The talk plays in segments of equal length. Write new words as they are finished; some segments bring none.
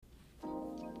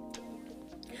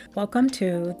Welcome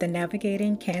to the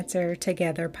Navigating Cancer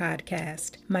Together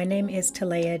podcast. My name is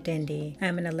Talea Dindy.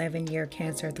 I'm an 11-year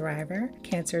cancer thriver,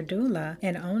 cancer doula,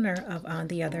 and owner of On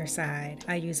the Other Side.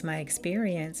 I use my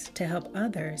experience to help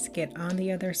others get on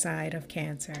the other side of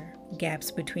cancer.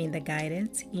 Gaps between the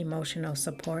guidance, emotional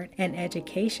support, and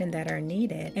education that are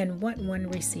needed and what one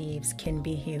receives can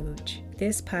be huge.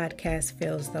 This podcast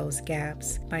fills those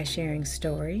gaps by sharing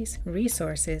stories,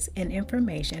 resources, and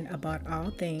information about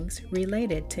all things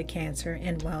related to cancer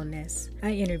and wellness.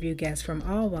 I interview guests from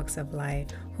all walks of life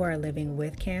who are living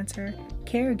with cancer,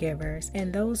 caregivers,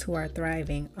 and those who are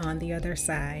thriving on the other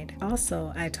side.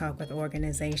 Also, I talk with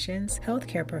organizations,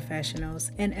 healthcare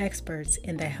professionals, and experts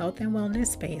in the health and wellness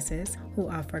spaces who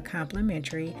offer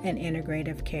complementary and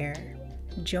integrative care.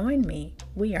 Join me.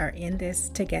 We are in this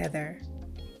together.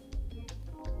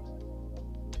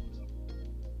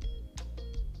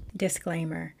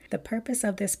 Disclaimer. The purpose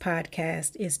of this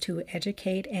podcast is to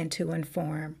educate and to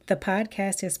inform. The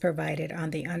podcast is provided on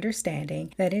the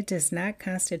understanding that it does not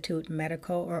constitute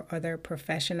medical or other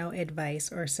professional advice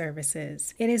or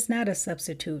services. It is not a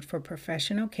substitute for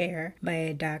professional care by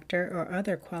a doctor or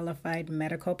other qualified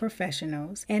medical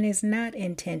professionals and is not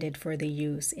intended for the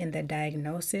use in the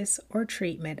diagnosis or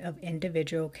treatment of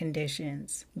individual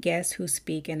conditions. Guests who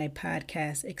speak in a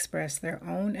podcast express their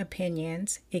own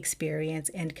opinions, experience,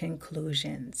 and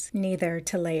conclusions. Neither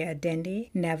Talea Dindy,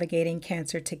 Navigating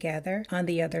Cancer Together, On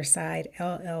the Other Side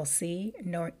LLC,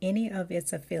 nor any of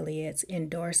its affiliates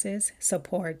endorses,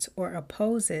 supports, or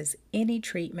opposes any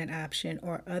treatment option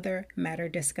or other matter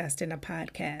discussed in a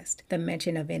podcast. The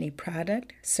mention of any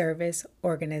product, service,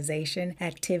 organization,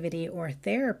 activity, or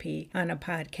therapy on a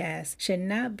podcast should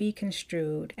not be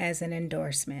construed as an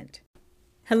endorsement.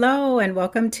 Hello and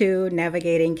welcome to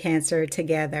Navigating Cancer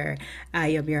Together. I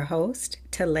am your host,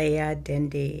 Talea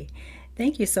Dindy.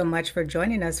 Thank you so much for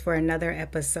joining us for another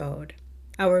episode.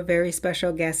 Our very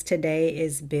special guest today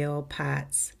is Bill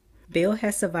Potts. Bill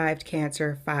has survived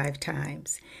cancer 5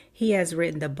 times. He has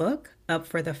written the book, Up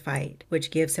for the Fight,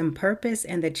 which gives him purpose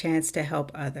and the chance to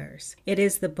help others. It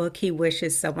is the book he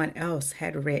wishes someone else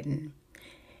had written.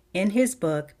 In his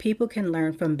book, people can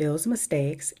learn from Bill's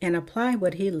mistakes and apply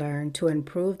what he learned to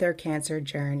improve their cancer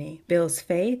journey. Bill's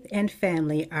faith and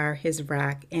family are his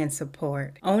rock and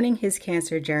support. Owning his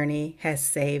cancer journey has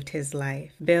saved his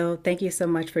life. Bill, thank you so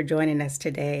much for joining us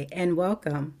today and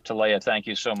welcome. Talea, thank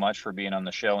you so much for being on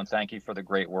the show and thank you for the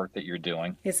great work that you're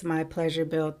doing. It's my pleasure,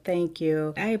 Bill. Thank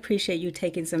you. I appreciate you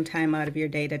taking some time out of your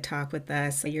day to talk with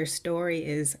us. Your story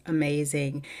is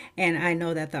amazing, and I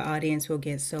know that the audience will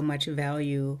get so much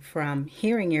value from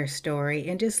hearing your story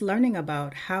and just learning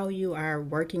about how you are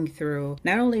working through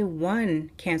not only one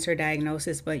cancer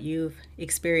diagnosis, but you've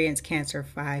experienced cancer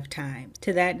 5 times.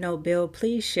 To that note, Bill,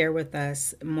 please share with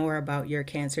us more about your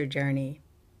cancer journey.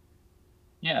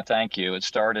 Yeah, thank you. It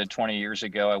started 20 years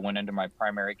ago. I went into my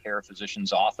primary care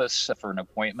physician's office for an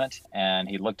appointment, and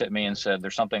he looked at me and said,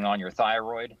 "There's something on your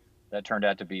thyroid." That turned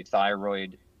out to be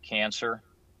thyroid cancer.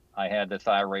 I had the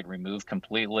thyroid removed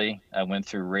completely. I went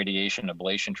through radiation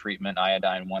ablation treatment,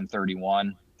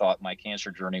 iodine-131, thought my cancer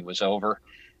journey was over.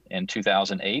 In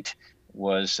 2008,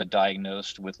 was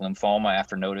diagnosed with lymphoma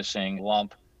after noticing a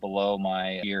lump below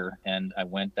my ear, and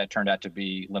that turned out to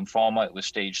be lymphoma. It was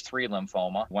stage 3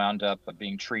 lymphoma. Wound up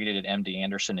being treated at MD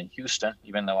Anderson in Houston,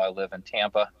 even though I live in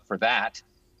Tampa. For that,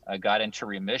 I got into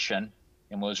remission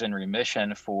and was in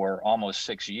remission for almost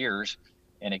 6 years.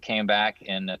 And it came back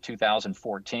in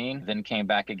 2014, then came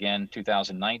back again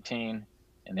 2019,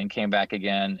 and then came back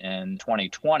again in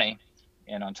 2020.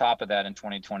 And on top of that, in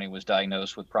 2020, was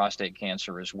diagnosed with prostate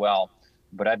cancer as well.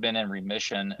 But I've been in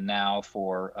remission now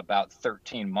for about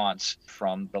 13 months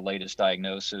from the latest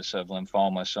diagnosis of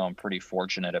lymphoma, so I'm pretty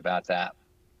fortunate about that.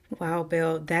 Wow,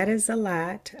 Bill, that is a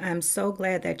lot. I'm so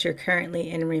glad that you're currently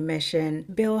in remission.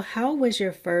 Bill, how was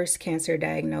your first cancer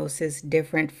diagnosis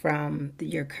different from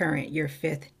your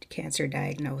 5th cancer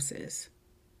diagnosis?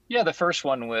 Yeah, the first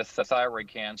one with the thyroid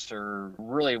cancer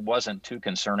really wasn't too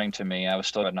concerning to me. I was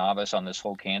still a novice on this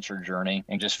whole cancer journey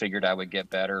and just figured I would get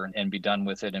better and be done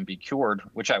with it and be cured,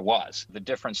 which I was. The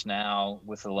difference now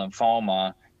with the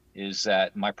lymphoma is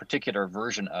that my particular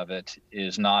version of it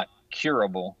is not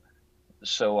curable.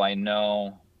 So I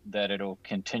know that it'll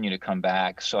continue to come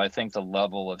back. So I think the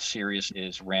level of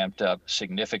seriousness is ramped up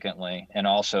significantly. And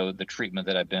also the treatment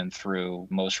that I've been through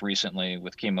most recently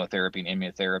with chemotherapy and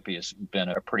immunotherapy has been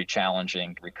a pretty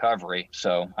challenging recovery.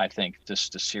 So I think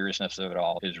just the seriousness of it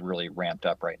all is really ramped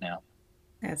up right now.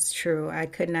 That's true. I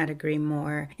could not agree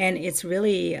more. And it's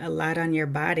really a lot on your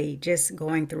body just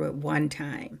going through it one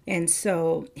time. And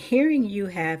so hearing you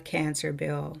have cancer,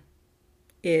 Bill,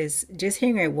 is just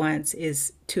hearing it once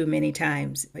is too many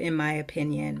times, in my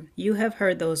opinion. You have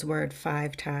heard those words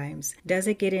 5 times. Does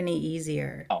it get any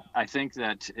easier? Oh, I think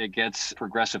that it gets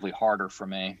progressively harder for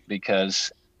me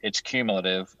because it's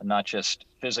cumulative, not just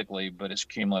physically, but it's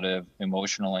cumulative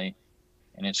emotionally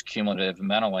and it's cumulative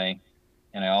mentally.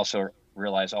 And I also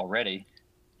realize already,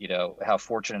 how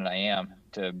fortunate I am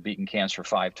to have beaten cancer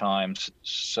 5 times.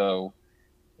 So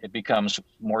it becomes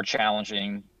more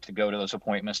challenging to go to those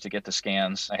appointments to get the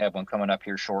scans. I have one coming up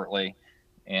here shortly,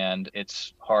 and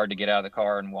it's hard to get out of the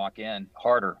car and walk in.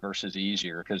 Harder versus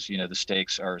easier because the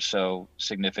stakes are so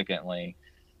significantly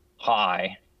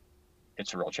high.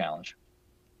 It's a real challenge.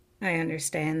 I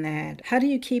understand that. How do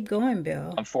you keep going,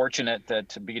 Bill? I'm fortunate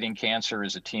that beating cancer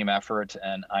is a team effort,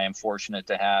 and I am fortunate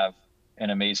to have an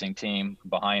amazing team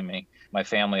behind me. My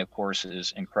family, of course,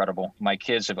 is incredible. My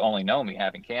kids have only known me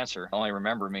having cancer, only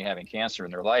remember me having cancer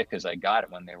in their life because I got it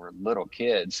when they were little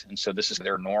kids. And so this is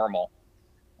their normal.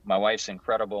 My wife's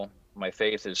incredible. My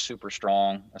faith is super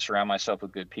strong. I surround myself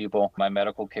with good people. My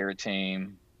medical care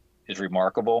team is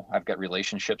remarkable. I've got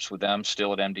relationships with them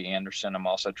still at MD Anderson. I'm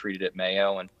also treated at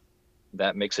Mayo, and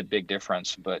that makes a big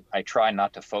difference. But I try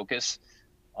not to focus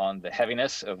on the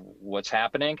heaviness of what's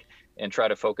happening and try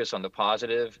to focus on the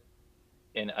positive.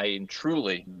 And I am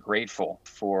truly grateful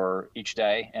for each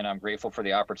day. And I'm grateful for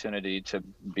the opportunity to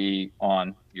be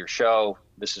on your show.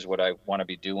 This is what I want to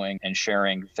be doing and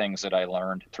sharing things that I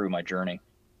learned through my journey.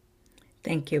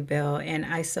 Thank you, Bill. And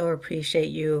I so appreciate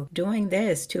you doing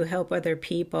this to help other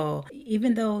people,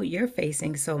 even though you're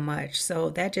facing so much.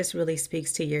 So that just really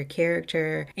speaks to your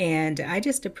character. And I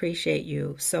just appreciate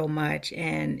you so much.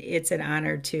 And it's an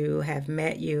honor to have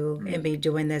met you and be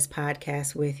doing this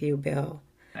podcast with you, Bill.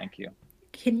 Thank you.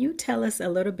 Can you tell us a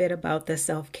little bit about the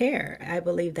self-care? I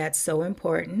believe that's so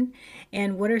important.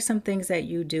 And what are some things that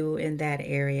you do in that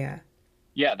area?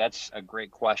 Yeah, that's a great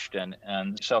question.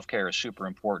 And self-care is super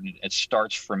important. It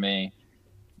starts for me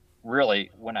really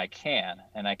when I can,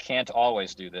 and I can't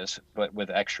always do this, but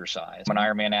with exercise. I'm an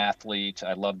Ironman athlete.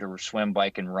 I love to swim,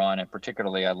 bike, and run. And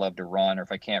particularly, I love to run, or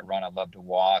if I can't run, I love to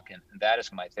walk. And that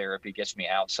is my therapy. It gets me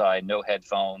outside, no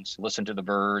headphones, listen to the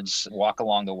birds, walk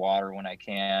along the water when I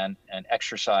can. And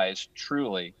exercise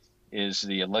truly is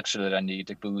the elixir that I need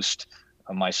to boost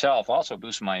myself, also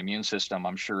boost my immune system,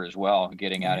 I'm sure, as well,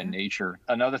 getting out in nature.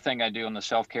 Another thing I do on the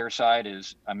self-care side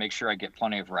is I make sure I get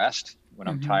plenty of rest. When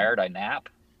I'm tired, I nap.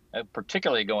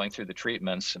 Particularly going through the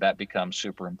treatments, that becomes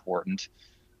super important.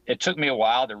 It took me a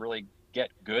while to really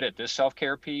get good at this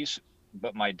self-care piece,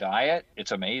 but my diet,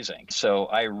 it's amazing. So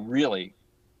I really,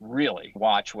 really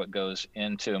watch what goes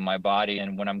into my body.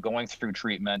 And when I'm going through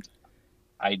treatment,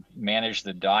 I manage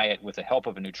the diet with the help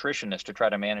of a nutritionist to try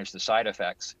to manage the side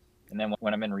effects. And then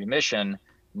when I'm in remission,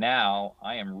 now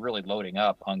I am really loading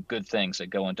up on good things that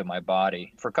go into my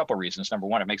body for a couple of reasons. Number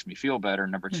one, it makes me feel better.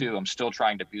 Number two, I'm still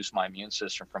trying to boost my immune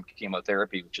system from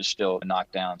chemotherapy, which is still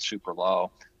knocked down super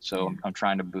low. So I'm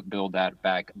trying to build that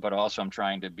back, but also I'm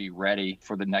trying to be ready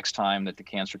for the next time that the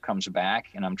cancer comes back.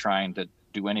 And I'm trying to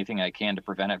do anything I can to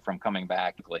prevent it from coming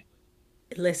back.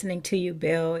 Listening to you,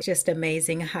 Bill, it's just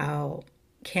amazing how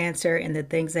cancer and the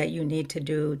things that you need to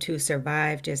do to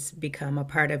survive just become a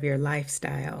part of your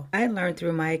lifestyle. I learned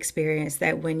through my experience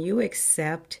that when you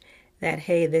accept that,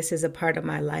 hey, this is a part of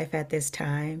my life at this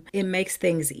time, it makes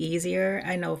things easier.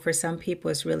 I know for some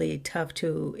people it's really tough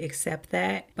to accept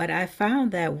that, but I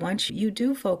found that once you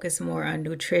do focus more on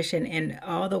nutrition and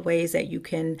all the ways that you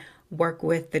can work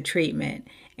with the treatment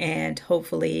and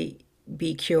hopefully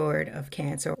be cured of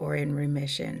cancer or in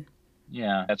remission.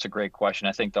 Yeah, that's a great question.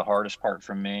 I think the hardest part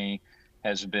for me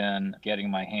has been getting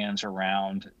my hands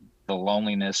around the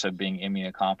loneliness of being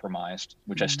immunocompromised,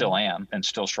 which I still am and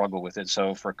still struggle with it.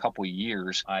 So for a couple of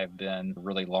years, I've been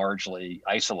really largely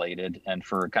isolated. And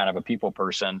for kind of a people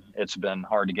person, it's been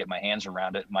hard to get my hands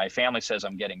around it. My family says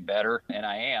I'm getting better, and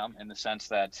I am, in the sense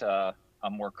that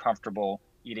I'm more comfortable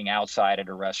eating outside at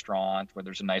a restaurant where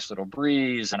there's a nice little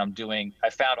breeze, and I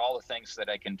found all the things that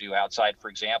I can do outside. For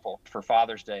example, for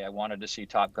Father's Day, I wanted to see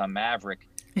Top Gun Maverick,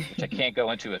 which I can't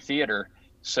go into a theater.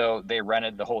 So they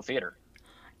rented the whole theater.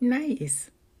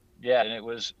 Nice. Yeah, and it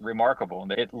was remarkable.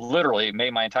 It literally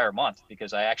made my entire month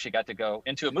because I actually got to go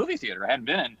into a movie theater. I hadn't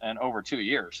been in over 2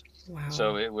 years. Wow.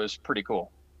 So it was pretty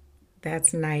cool.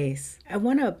 That's nice. I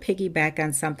want to piggyback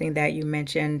on something that you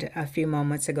mentioned a few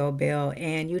moments ago, Bill,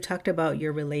 and you talked about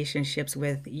your relationships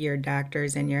with your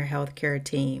doctors and your healthcare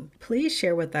team. Please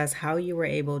share with us how you were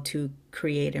able to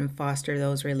create and foster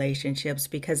those relationships,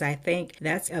 because I think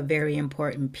that's a very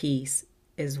important piece,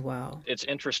 as well. It's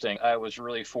interesting. I was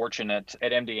really fortunate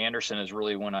at MD Anderson is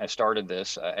really when I started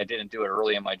this. I didn't do it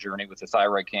early in my journey with the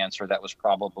thyroid cancer. That was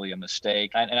probably a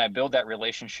mistake. And I built that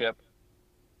relationship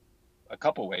a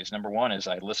couple ways. Number one is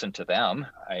I listen to them.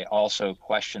 I also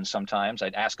question sometimes.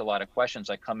 I'd ask a lot of questions.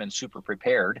 I come in super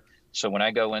prepared. So when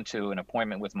I go into an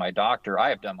appointment with my doctor, I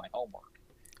have done my homework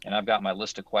and I've got my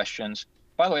list of questions.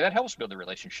 By the way, that helps build a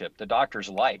relationship. The doctors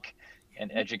like an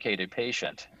educated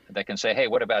patient that can say, hey,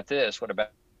 what about this? What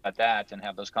about that? And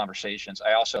have those conversations.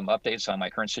 I also have updates on my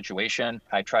current situation.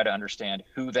 I try to understand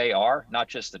who they are, not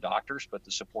just the doctors, but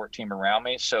the support team around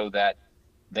me so that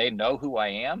they know who I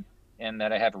am and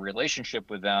that I have a relationship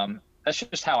with them. That's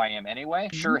just how I am anyway.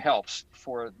 Sure helps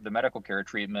for the medical care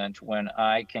treatment when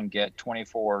I can get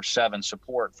 24/7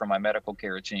 support from my medical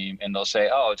care team and they'll say,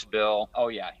 oh, it's Bill. Oh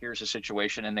yeah, here's a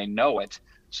situation, and they know it.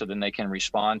 So then they can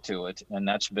respond to it. And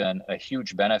that's been a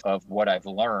huge benefit of what I've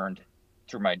learned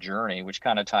through my journey, which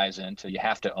kind of ties into you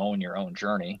have to own your own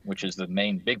journey, which is the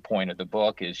main big point of the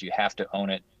book is you have to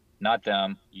own it, not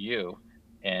them, you.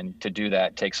 And to do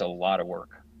that takes a lot of work.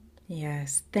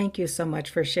 Yes, thank you so much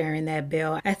for sharing that,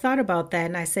 Bill. I thought about that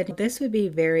and I said, this would be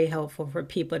very helpful for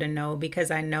people to know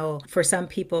because I know for some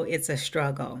people it's a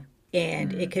struggle.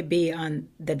 And it could be on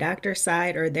the doctor's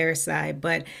side or their side.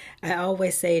 But I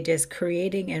always say just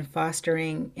creating and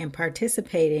fostering and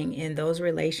participating in those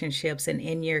relationships and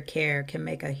in your care can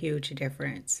make a huge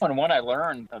difference. And what I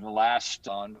learned in the last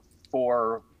on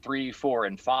 3, 4,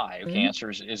 and 5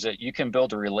 cancers is that you can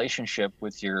build a relationship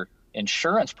with your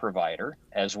insurance provider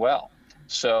as well.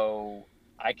 So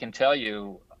I can tell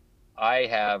you, I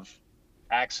have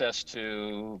access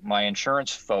to my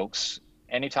insurance folks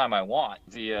anytime I want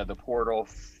via the portal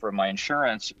for my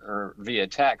insurance or via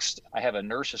text. I have a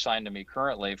nurse assigned to me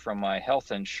currently from my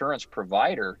health insurance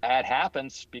provider. That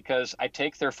happens because I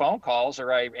take their phone calls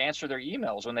or I answer their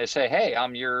emails when they say, hey,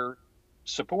 I'm your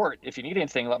support. If you need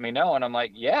anything, let me know. And I'm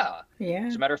like, yeah.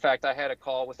 As a matter of fact, I had a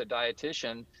call with a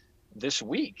dietitian this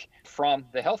week from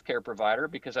the healthcare provider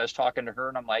because I was talking to her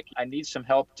and I'm like, I need some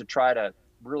help to try to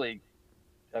really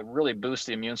boost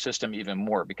the immune system even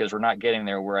more because we're not getting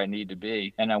there where I need to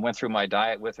be. And I went through my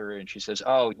diet with her and she says,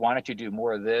 oh, why don't you do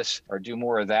more of this or do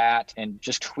more of that? And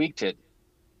just tweaked it,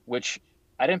 which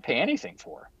I didn't pay anything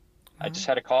for. I just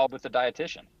had a call with the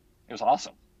dietitian. It was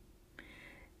awesome.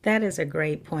 That is a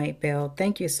great point, Bill.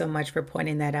 Thank you so much for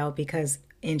pointing that out because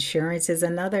insurance is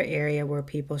another area where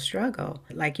people struggle.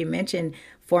 Like you mentioned,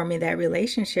 forming that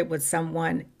relationship with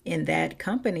someone in that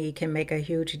company can make a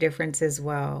huge difference as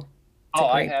well.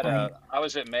 I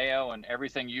was at Mayo and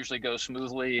everything usually goes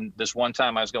smoothly. And this one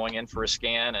time I was going in for a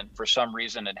scan and for some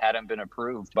reason it hadn't been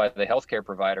approved by the healthcare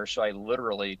provider. So I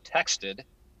literally texted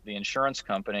the insurance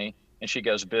company and she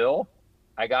goes, Bill,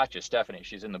 I got you. Stephanie,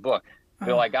 she's in the book.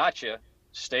 Bill, I got you.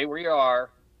 Stay where you are.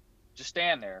 Just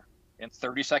stand there. And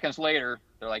 30 seconds later,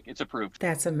 they're like, it's approved.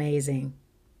 That's amazing.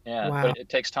 Yeah, wow. But it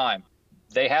takes time.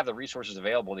 They have the resources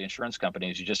available, the insurance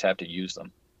companies. You just have to use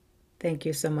them. Thank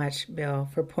you so much, Bill,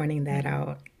 for pointing that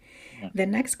out. The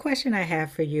next question I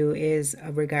have for you is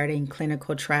regarding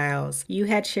clinical trials. You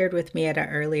had shared with me at an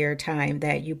earlier time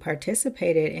that you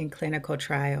participated in clinical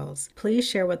trials. Please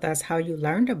share with us how you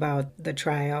learned about the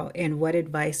trial and what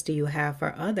advice do you have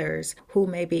for others who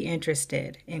may be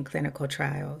interested in clinical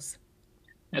trials?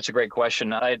 That's a great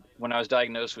question. When I was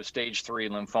diagnosed with stage 3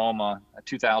 lymphoma,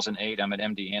 2008, I'm at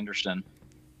MD Anderson,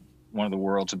 one of the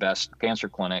world's best cancer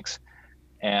clinics.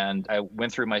 And I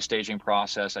went through my staging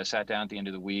process. I sat down at the end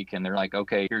of the week and they're like,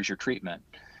 okay, here's your treatment.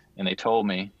 And they told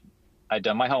me I'd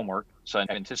done my homework, so I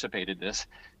anticipated this.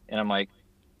 And I'm like,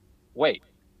 wait,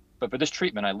 but for this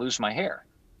treatment, I lose my hair.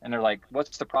 And they're like,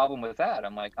 what's the problem with that?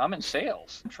 I'm like, I'm in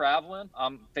sales, I'm traveling,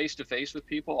 I'm face to face with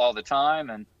people all the time.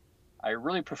 And I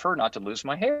really prefer not to lose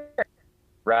my hair.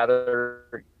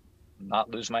 Rather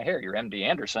not lose my hair. You're MD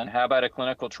Anderson. How about a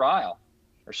clinical trial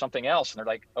or something else? And they're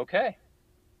like, okay.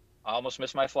 I almost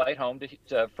missed my flight home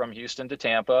from Houston to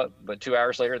Tampa, but 2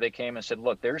 hours later they came and said,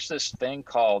 look, there's this thing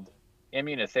called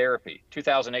immunotherapy.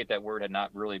 2008, that word had not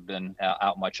really been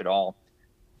out much at all.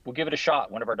 We'll give it a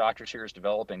shot. One of our doctors here is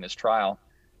developing this trial.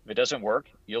 If it doesn't work,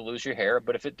 you'll lose your hair,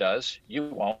 but if it does, you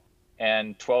won't.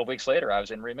 And 12 weeks later, I was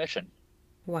in remission.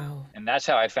 Wow. And that's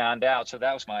how I found out. So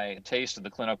that was my taste of the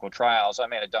clinical trials. I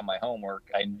had done my homework.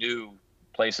 I knew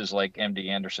places like MD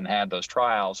Anderson had those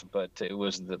trials, but it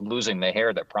was losing the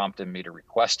hair that prompted me to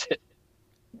request it.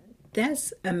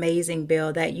 That's amazing,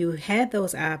 Bill, that you had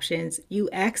those options. You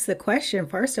asked the question,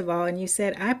 first of all, and you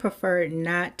said, I prefer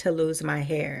not to lose my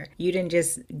hair. You didn't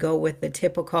just go with the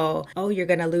typical, oh, you're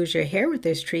going to lose your hair with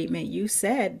this treatment. You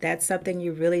said that's something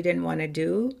you really didn't want to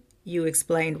do. You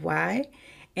explained why.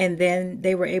 and then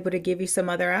they were able to give you some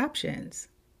other options.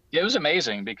 It was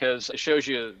amazing because it shows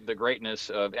you the greatness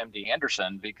of MD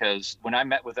Anderson, because when I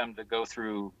met with them to go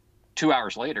through 2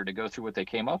 hours later to go through what they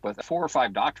came up with, 4 or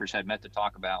 5 doctors had met to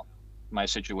talk about my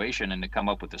situation and to come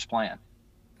up with this plan.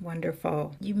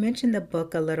 Wonderful. You mentioned the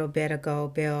book a little bit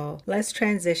ago, Bill. Let's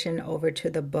transition over to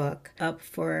the book, Up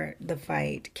for the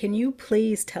Fight. Can you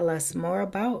please tell us more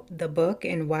about the book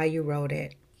and why you wrote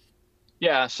it?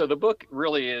 Yeah, so the book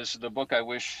really is the book I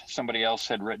wish somebody else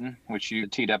had written, which you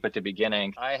teed up at the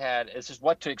beginning. This is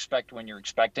what to expect when you're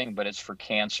expecting, but it's for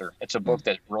cancer. It's a book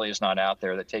that really is not out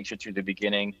there, that takes you through the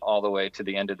beginning all the way to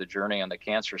the end of the journey on the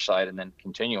cancer side and then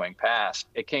continuing past.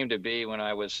 It came to be when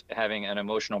I was having an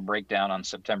emotional breakdown on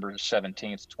September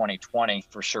 17th, 2020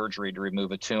 for surgery to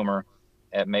remove a tumor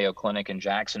at Mayo Clinic in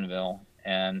Jacksonville.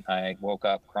 And I woke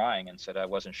up crying and said I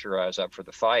wasn't sure I was up for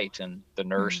the fight. And the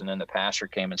nurse and then the pastor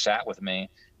came and sat with me.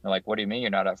 They're like, "What do you mean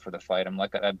you're not up for the fight?" I'm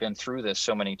like, "I've been through this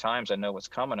so many times. I know what's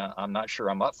coming. I'm not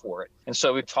sure I'm up for it." And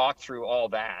so we talked through all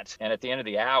that. And at the end of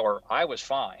the hour, I was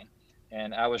fine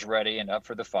and I was ready and up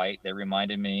for the fight. They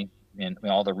reminded me and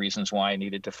all the reasons why I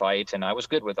needed to fight. And I was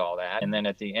good with all that. And then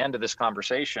at the end of this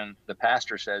conversation, the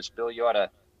pastor says, "Bill, you ought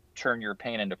to turn your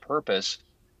pain into purpose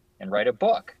and write a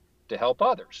book to help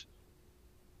others."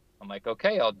 I'm like,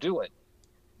 "Okay, I'll do it."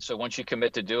 So once you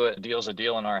commit to do it, a deal's a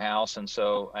deal in our house. And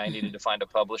so I needed to find a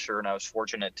publisher, and I was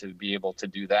fortunate to be able to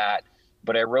do that.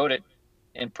 But I wrote it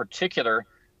in particular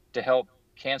to help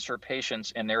cancer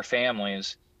patients and their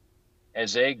families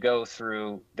as they go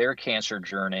through their cancer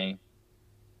journey,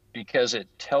 because it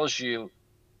tells you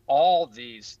all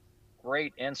these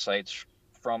great insights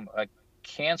from a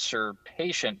cancer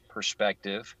patient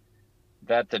perspective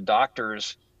that the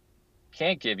doctors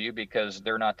can't give you because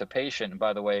they're not the patient. And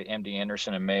by the way, MD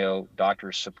Anderson and Mayo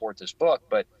doctors support this book,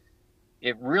 but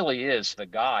it really is the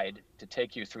guide to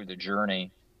take you through the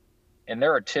journey. And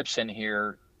there are tips in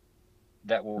here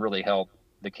that will really help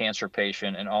the cancer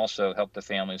patient and also help the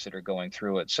families that are going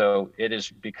through it. So it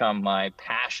has become my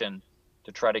passion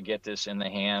to try to get this in the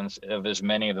hands of as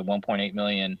many of the 1.8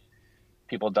 million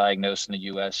people diagnosed in the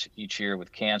US each year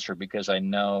with cancer, because I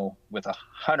know with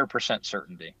 100%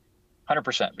 certainty,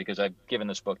 100%, because I've given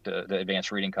this book to the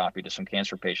advanced reading copy to some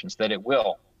cancer patients, that it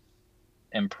will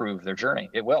improve their journey.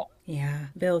 It will. Yeah.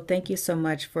 Bill, thank you so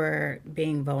much for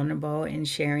being vulnerable and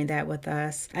sharing that with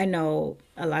us. I know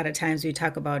a lot of times we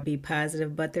talk about be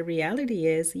positive, but the reality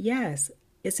is, yes,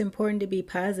 it's important to be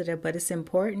positive, but it's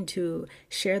important to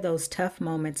share those tough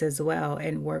moments as well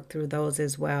and work through those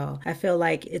as well. I feel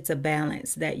like it's a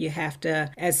balance that you have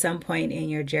to, at some point in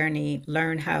your journey,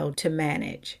 learn how to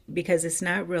manage, because it's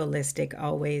not realistic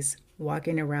always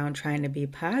walking around trying to be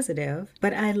positive.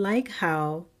 But I like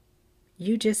how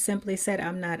you just simply said,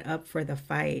 "I'm not up for the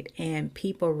fight," and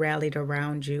people rallied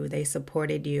around you. They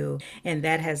supported you, and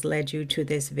that has led you to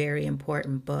this very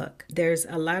important book. There's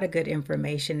a lot of good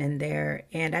information in there,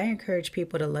 and I encourage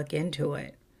people to look into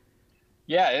it.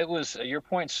 Yeah, it was, your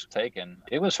point's taken.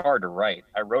 It was hard to write.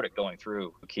 I wrote it going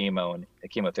through chemo and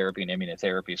chemotherapy and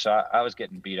immunotherapy. So I was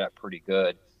getting beat up pretty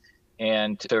good.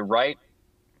 And to write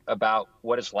about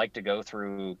what it's like to go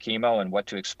through chemo and what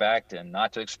to expect and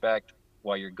not to expect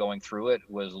while you're going through it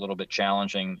was a little bit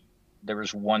challenging. There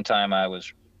was one time I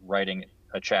was writing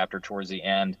a chapter towards the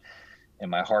end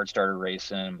and my heart started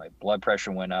racing, my blood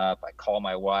pressure went up. I called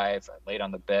my wife, I laid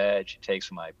on the bed, she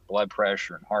takes my blood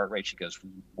pressure and heart rate. She goes,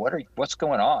 what's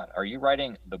going on? Are you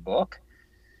writing the book?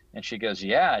 And she goes,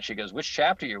 "Yeah." She goes, "Which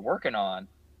chapter you're working on?"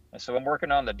 And so I'm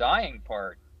working on the dying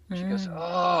part. She goes,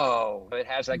 "Oh," it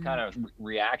has that kind of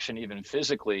reaction, even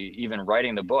physically, even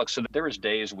writing the book. So there was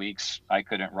days, weeks, I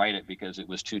couldn't write it because it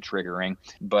was too triggering.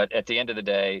 But at the end of the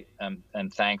day, I'm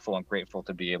thankful and grateful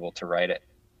to be able to write it.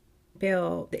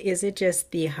 Bill, is it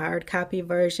just the hard copy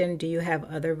version? Do you have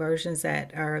other versions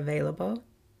that are available?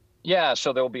 Yeah,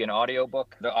 so there will be an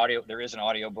audiobook. There is an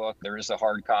audiobook, there is a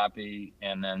hard copy,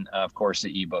 and then of course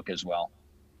the ebook as well.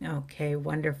 Okay,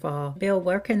 wonderful. Bill,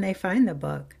 where can they find the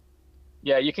book?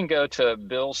 Yeah, you can go to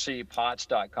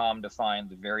billcpotts.com to find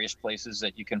the various places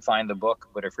that you can find the book.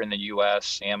 But if you're in the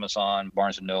US, Amazon,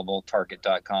 Barnes & Noble,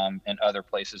 Target.com, and other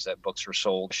places that books are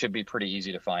sold, it should be pretty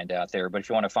easy to find out there. But if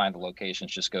you want to find the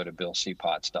locations, just go to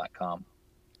billcpotts.com.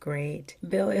 Great.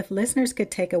 Bill, if listeners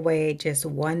could take away just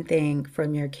one thing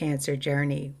from your cancer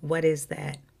journey, what is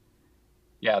that?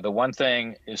 Yeah, the one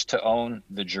thing is to own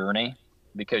the journey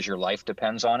because your life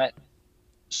depends on it.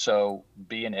 So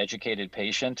be an educated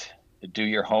patient, do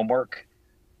your homework,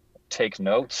 take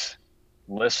notes,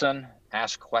 listen,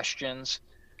 ask questions,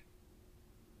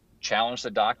 challenge the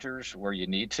doctors where you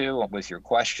need to with your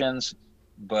questions,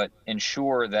 but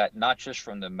ensure that not just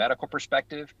from the medical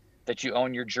perspective, that you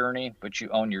own your journey, but you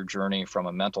own your journey from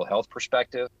a mental health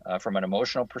perspective, from an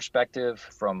emotional perspective,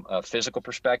 from a physical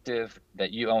perspective,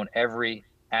 that you own every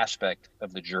aspect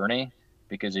of the journey.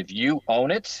 Because if you own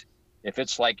it, if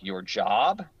it's like your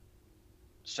job,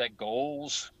 set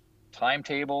goals,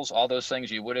 timetables, all those things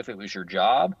you would if it was your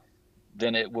job,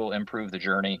 then it will improve the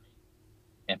journey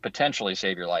and potentially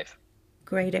save your life.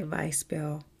 Great advice,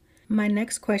 Bill. My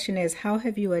next question is, how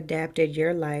have you adapted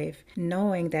your life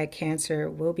knowing that cancer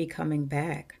will be coming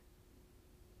back?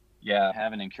 Yeah,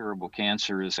 having incurable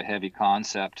cancer is a heavy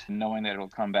concept. Knowing that it'll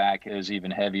come back is even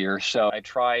heavier. So I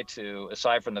try to,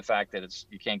 aside from the fact that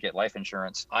you can't get life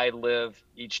insurance, I live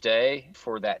each day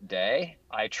for that day.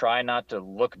 I try not to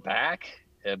look back,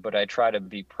 but I try to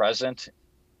be present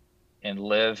and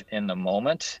live in the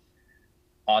moment,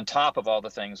 on top of all the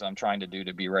things I'm trying to do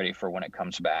to be ready for when it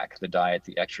comes back, the diet,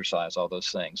 the exercise, all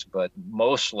those things. But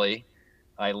mostly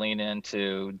I lean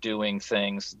into doing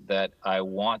things that I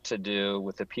want to do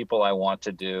with the people I want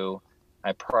to do.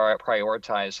 I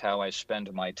prioritize how I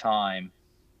spend my time.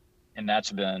 And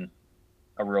that's been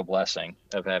a real blessing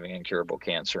of having incurable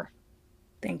cancer.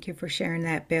 Thank you for sharing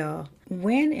that, Bill.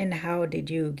 When and how did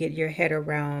you get your head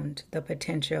around the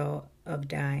potential of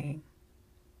dying?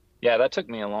 Yeah, that took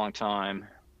me a long time.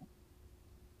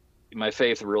 My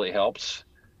faith really helps,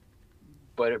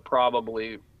 but it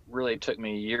probably really took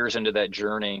me years into that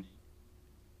journey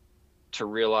to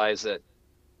realize that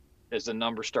as the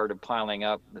numbers started piling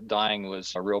up, dying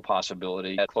was a real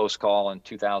possibility. A close call in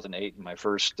 2008, my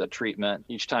first treatment.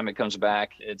 Each time it comes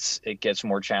back, it gets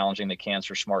more challenging. The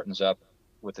cancer smartens up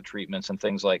with the treatments and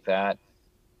things like that.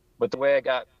 But the way I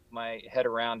got my head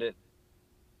around it,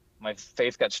 my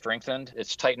faith got strengthened.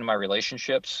 It's tightened my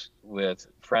relationships with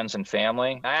friends and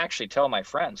family. I actually tell my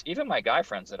friends, even my guy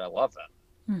friends, that I love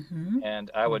them. Mm-hmm. And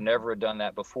I would never have done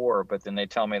that before, but then they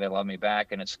tell me they love me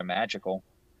back, and it's magical.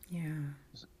 Yeah.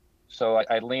 So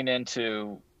I lean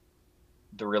into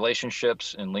the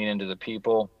relationships and lean into the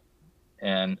people,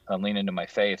 and I lean into my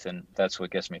faith, and that's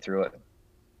what gets me through it.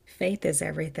 Faith is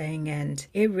everything, and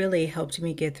it really helped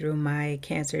me get through my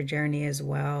cancer journey as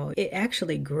well. It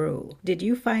actually grew. Did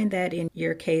you find that in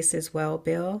your case as well,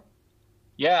 Bill?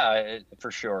 Yeah, for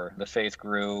sure. The faith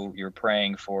grew. You're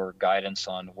praying for guidance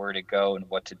on where to go and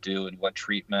what to do and what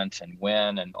treatment and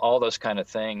when and all those kind of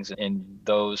things. And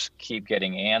those keep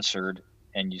getting answered.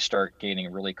 And you start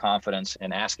gaining really confidence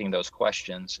and asking those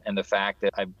questions. And the fact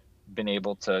that I've been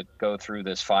able to go through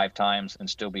this 5 times and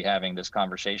still be having this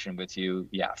conversation with you,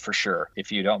 yeah, for sure.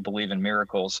 If you don't believe in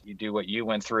miracles, you do what you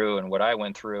went through and what I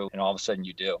went through, and all of a sudden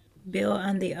you do. Bill,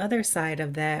 on the other side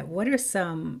of that, what are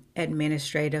some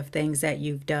administrative things that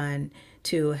you've done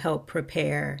to help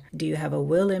prepare? Do you have a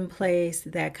will in place,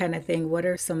 that kind of thing? What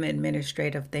are some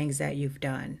administrative things that you've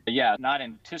done? Yeah, not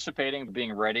anticipating, but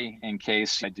being ready in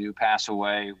case I do pass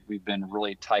away. We've been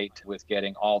really tight with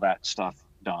getting all that stuff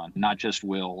done, not just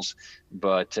wills,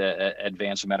 but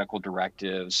advanced medical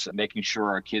directives, making sure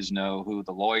our kids know who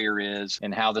the lawyer is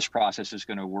and how this process is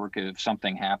going to work if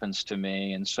something happens to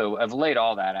me. And so I've laid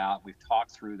all that out. We've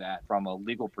talked through that from a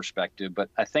legal perspective.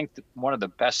 But I think that one of the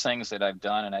best things that I've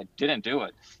done, and I didn't do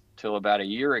it till about a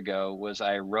year ago, was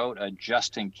I wrote a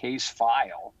just in case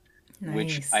file, Nice.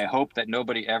 which I hope that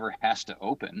nobody ever has to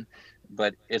open.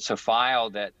 But it's a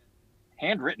file that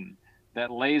handwritten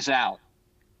that lays out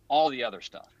all the other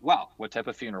stuff. Well, what type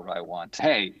of funeral I want.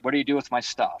 Hey, what do you do with my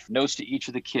stuff? Notes to each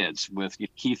of the kids with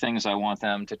key things I want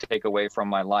them to take away from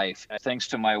my life. Things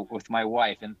with my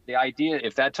wife. And the idea,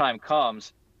 if that time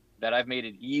comes, that I've made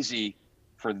it easy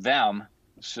for them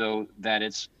so that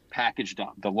it's packaged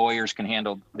up. The lawyers can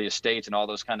handle the estates and all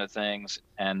those kind of things.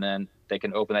 And then they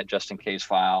can open that just in case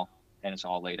file and it's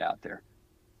all laid out there,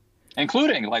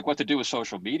 including like what to do with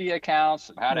social media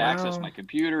accounts, how to access my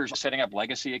computers, setting up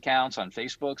legacy accounts on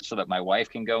Facebook so that my wife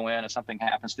can go in if something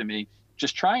happens to me.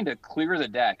 Just trying to clear the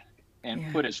deck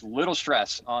and put as little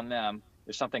stress on them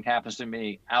if something happens to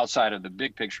me outside of the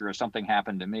big picture of something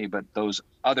happened to me, but those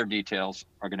other details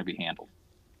are going to be handled.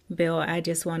 Bill, I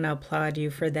just want to applaud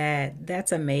you for that.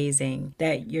 That's amazing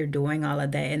that you're doing all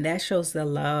of that. And that shows the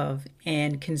love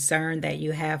and concern that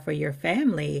you have for your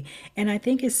family. And I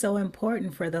think it's so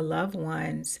important for the loved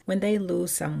ones when they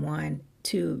lose someone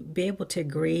to be able to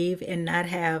grieve and not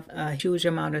have a huge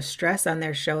amount of stress on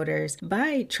their shoulders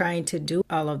by trying to do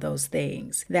all of those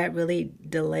things. That really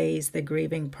delays the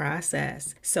grieving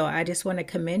process. So I just want to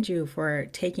commend you for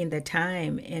taking the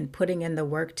time and putting in the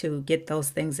work to get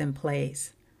those things in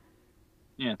place.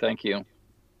 Yeah, thank you.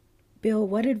 Bill,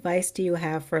 what advice do you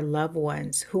have for loved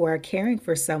ones who are caring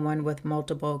for someone with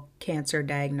multiple cancer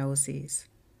diagnoses?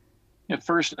 The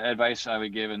first advice I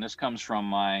would give, and this comes from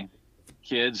my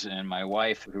kids and my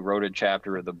wife, who wrote a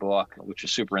chapter of the book, which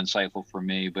is super insightful for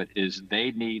me, but is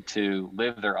they need to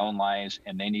live their own lives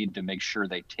and they need to make sure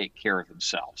they take care of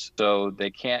themselves. So they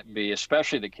can't be,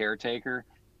 especially the caretaker,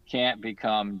 can't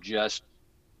become just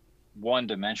one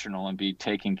dimensional and be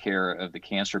taking care of the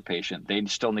cancer patient. They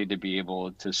still need to be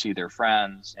able to see their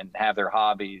friends and have their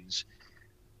hobbies,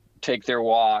 take their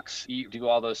walks, eat, do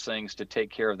all those things to take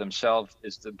care of themselves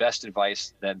is the best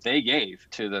advice that they gave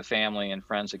to the family and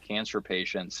friends of cancer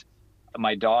patients.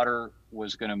 My daughter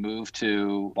was going to move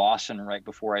to Boston right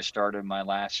before I started my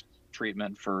last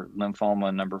treatment for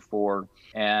lymphoma number 4.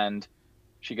 And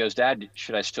she goes, "Dad,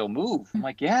 should I still move?" I'm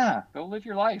like, "Yeah, go live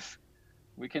your life.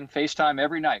 We can FaceTime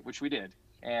every night," which we did.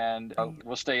 And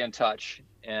we'll stay in touch.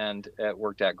 And it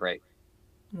worked out great.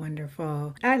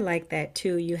 Wonderful. I like that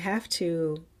too. You have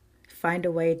to find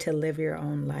a way to live your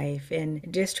own life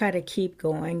and just try to keep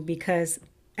going, because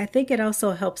I think it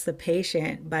also helps the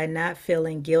patient by not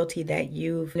feeling guilty that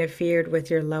you've interfered with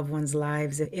your loved ones'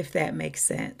 lives, if that makes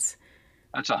sense.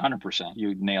 That's 100%.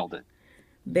 You nailed it.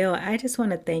 Bill, I just want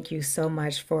to thank you so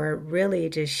much for really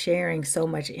just sharing so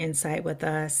much insight with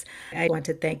us. I want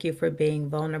to thank you for being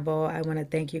vulnerable. I want to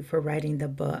thank you for writing the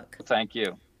book. Thank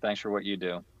you. Thanks for what you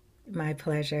do. My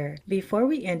pleasure. Before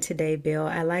we end today, Bill,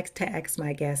 I like to ask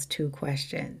my guests 2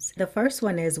 questions. The first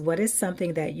one is, what is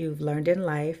something that you've learned in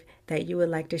life that you would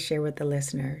like to share with the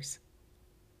listeners?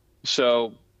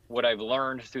 So what I've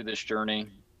learned through this journey,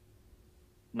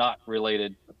 not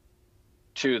related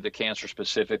to the cancer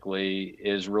specifically,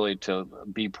 is really to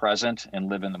be present and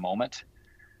live in the moment,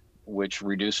 which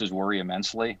reduces worry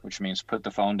immensely, which means put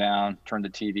the phone down, turn the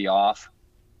TV off.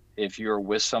 If you're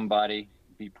with somebody,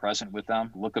 be present with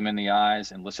them, look them in the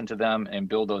eyes and listen to them and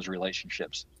build those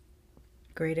relationships.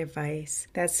 Great advice.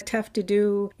 That's tough to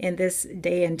do in this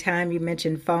day and time. You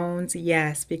mentioned phones.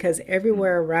 Yes, because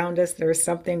everywhere around us there's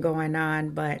something going on,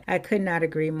 but I could not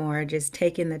agree more. Just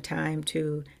taking the time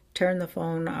to turn the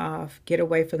phone off, get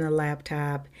away from the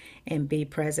laptop, and be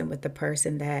present with the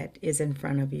person that is in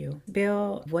front of you.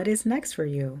 Bill, what is next for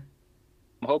you?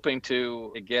 I'm hoping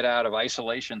to get out of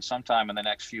isolation sometime in the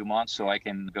next few months so I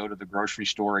can go to the grocery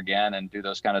store again and do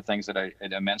those kind of things that I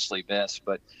immensely miss.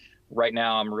 But right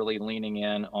now, I'm really leaning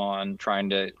in on trying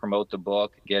to promote the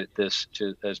book, get this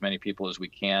to as many people as we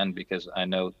can, because I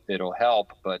know it'll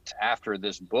help. But after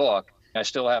this book, I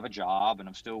still have a job and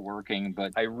I'm still working,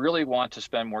 but I really want to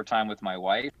spend more time with my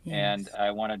wife. Yes. And I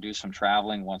want to do some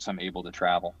traveling once I'm able to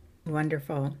travel.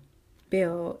 Wonderful.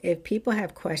 Bill, if people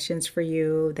have questions for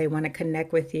you, they want to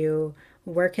connect with you,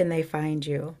 where can they find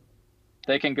you?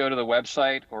 They can go to the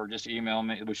website or just email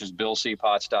me, which is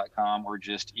billcpotts.com, or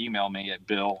just email me at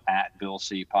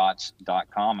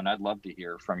bill@billcpotts.com. And I'd love to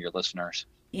hear from your listeners.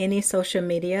 Any social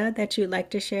media that you'd like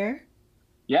to share?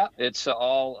 Yeah, it's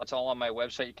all on my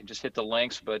website. You can just hit the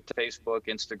links, but Facebook,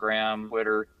 Instagram,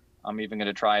 Twitter. I'm even going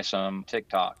to try some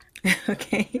TikTok.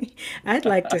 Okay. I'd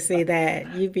like to see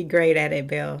that. You'd be great at it,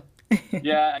 Bill.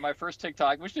 Yeah, my first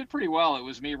TikTok, which did pretty well, it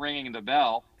was me ringing the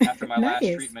bell after my Nice.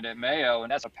 last treatment at Mayo,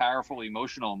 and that's a powerful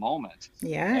emotional moment.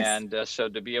 Yes. And so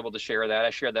to be able to share that,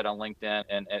 I shared that on LinkedIn,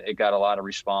 and it got a lot of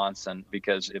response, and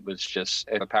because it was just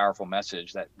a powerful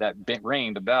message that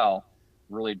ringing the bell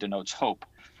really denotes hope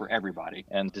for everybody.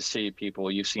 And to see people,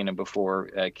 you've seen it before,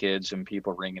 kids and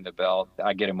people ringing the bell,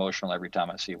 I get emotional every time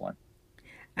I see one.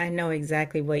 I know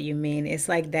exactly what you mean. It's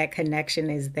like that connection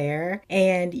is there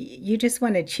and you just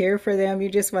want to cheer for them. You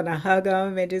just want to hug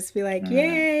them and just be like,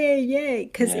 yay, yay.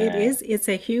 Because it's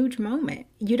a huge moment.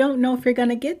 You don't know if you're going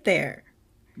to get there.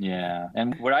 Yeah.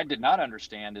 And what I did not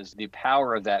understand is the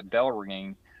power of that bell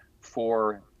ringing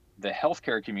for the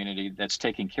healthcare community that's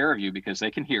taking care of you, because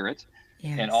they can hear it.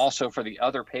 Yes. And also for the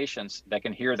other patients that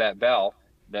can hear that bell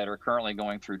that are currently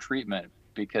going through treatment,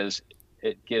 because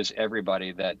it gives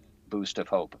everybody that boost of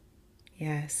hope.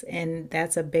 Yes, and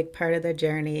that's a big part of the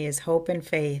journey is hope and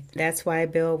faith. That's why,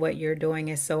 Bill, what you're doing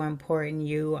is so important.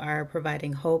 You are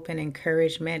providing hope and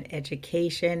encouragement,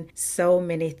 education, so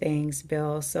many things,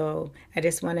 Bill. So I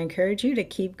just want to encourage you to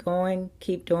keep going,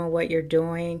 keep doing what you're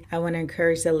doing. I want to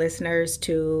encourage the listeners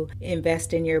to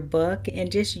invest in your book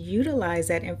and just utilize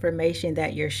that information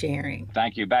that you're sharing.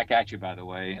 Thank you. Back at you, by the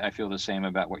way. I feel the same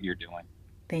about what you're doing.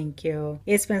 Thank you.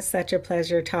 It's been such a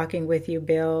pleasure talking with you,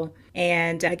 Bill.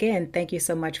 And again, thank you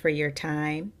so much for your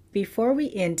time. Before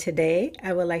we end today,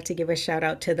 I would like to give a shout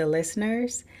out to the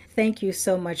listeners. Thank you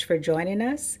so much for joining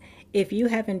us. If you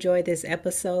have enjoyed this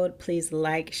episode, please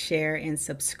like, share, and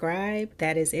subscribe.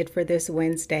 That is it for this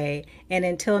Wednesday. And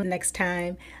until next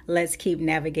time, let's keep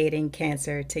navigating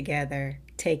cancer together.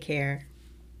 Take care.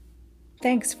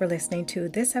 Thanks for listening to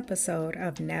this episode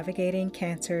of Navigating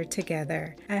Cancer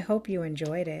Together. I hope you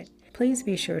enjoyed it. Please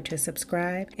be sure to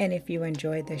subscribe, and if you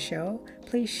enjoyed the show,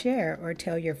 please share or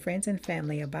tell your friends and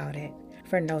family about it.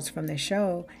 For notes from the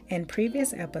show and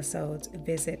previous episodes,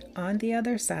 visit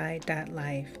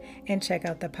ontheotherside.life and check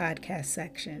out the podcast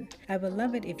section. I would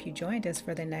love it if you joined us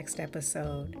for the next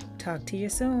episode. Talk to you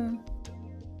soon.